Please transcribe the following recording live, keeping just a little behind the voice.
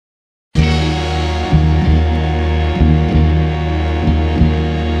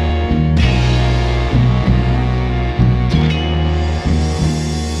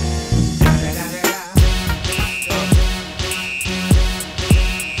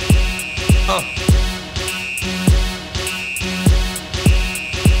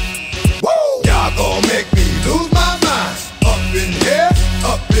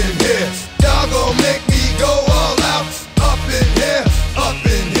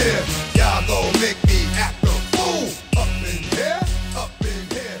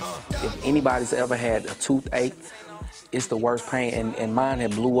anybody's ever had a toothache, it's the worst pain, and mine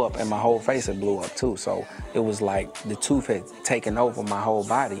had blew up, and my whole face had blew up too. So it was like the tooth had taken over my whole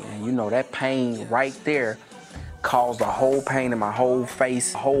body, and you know that pain right there caused a whole pain in my whole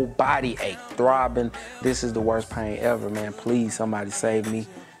face, whole body ache, throbbing. This is the worst pain ever, man. Please, somebody save me.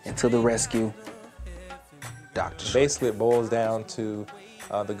 And to the rescue, Dr. Basically, it boils down to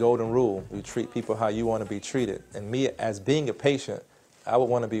the golden rule. You treat people how you want to be treated. And me, as being a patient, I would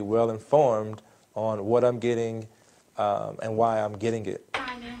want to be well informed on what I'm getting and why I'm getting it.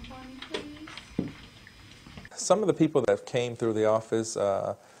 Some of the people that came through the office,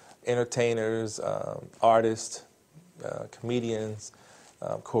 entertainers, artists, comedians,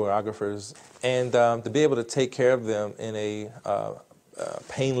 choreographers, and to be able to take care of them in a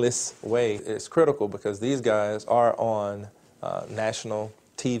painless way is critical, because these guys are on national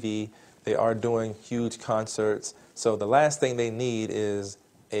TV. They are doing huge concerts. So the last thing they need is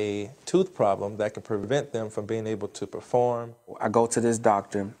a tooth problem that can prevent them from being able to perform. I go to this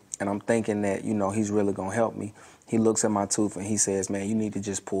doctor, and I'm thinking that, you know, he's really gonna help me. He looks at my tooth and he says, man, you need to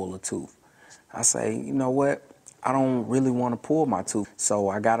just pull a tooth. I say, you know what? I don't really want to pull my tooth. So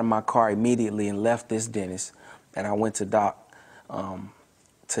I got in my car immediately and left this dentist, and I went to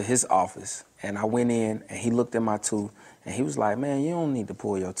to his office, and I went in and he looked at my tooth and he was like, man, you don't need to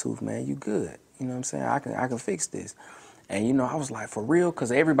pull your tooth, man. You good. You know what I'm saying? I can fix this. And you know, I was like, for real?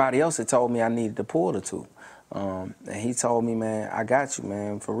 Because everybody else had told me I needed to pull the tooth. And he told me, man, I got you,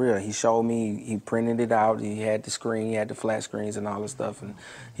 man, for real. He showed me, he printed it out, he had the screen, he had the flat screens and all this stuff, and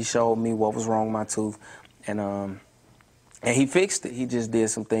he showed me what was wrong with my tooth, and he fixed it. He just did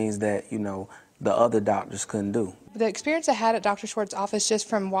some things that, you know, the other doctors couldn't do. The experience I had at Dr. Schwartz's office, just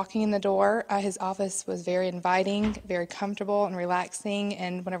from walking in the door, his office was very inviting, very comfortable and relaxing,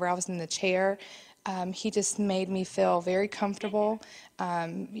 and whenever I was in the chair, he just made me feel very comfortable.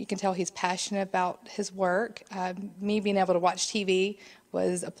 You can tell he's passionate about his work. Me being able to watch TV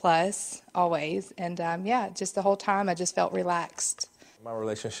was a plus, always. And yeah, just the whole time I just felt relaxed. My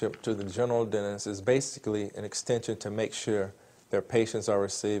relationship to the general dentist is basically an extension to make sure their patients are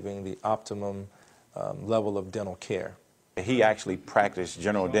receiving the optimum level of dental care. He actually practiced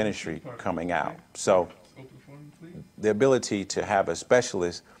general dentistry coming out. So the ability to have a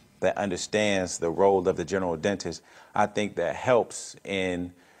specialist that understands the role of the general dentist, I think that helps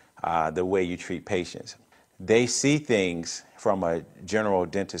in the way you treat patients. They see things from a general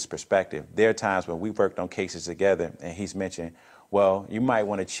dentist perspective. There are times when we've worked on cases together and he's mentioned, well, you might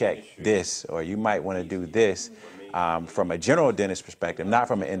want to check this, or you might want to do this. From a general dentist perspective, not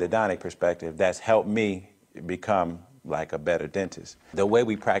from an endodontic perspective, that's helped me become like a better dentist. The way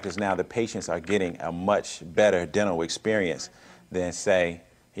we practice now, the patients are getting a much better dental experience than, say,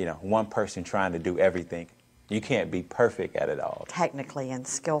 you know, one person trying to do everything. You can't be perfect at it all. Technically and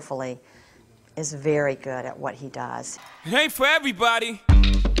skillfully is very good at what he does. It ain't for everybody.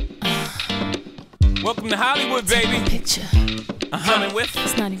 Welcome to Hollywood, baby. Take a picture. Coming with.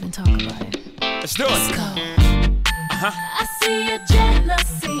 Let's not even talk about it. Let's do it. Let's go. I see your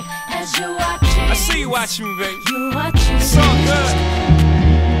jealousy as you're watching. I see you watching me, baby. You're watching. It's all good.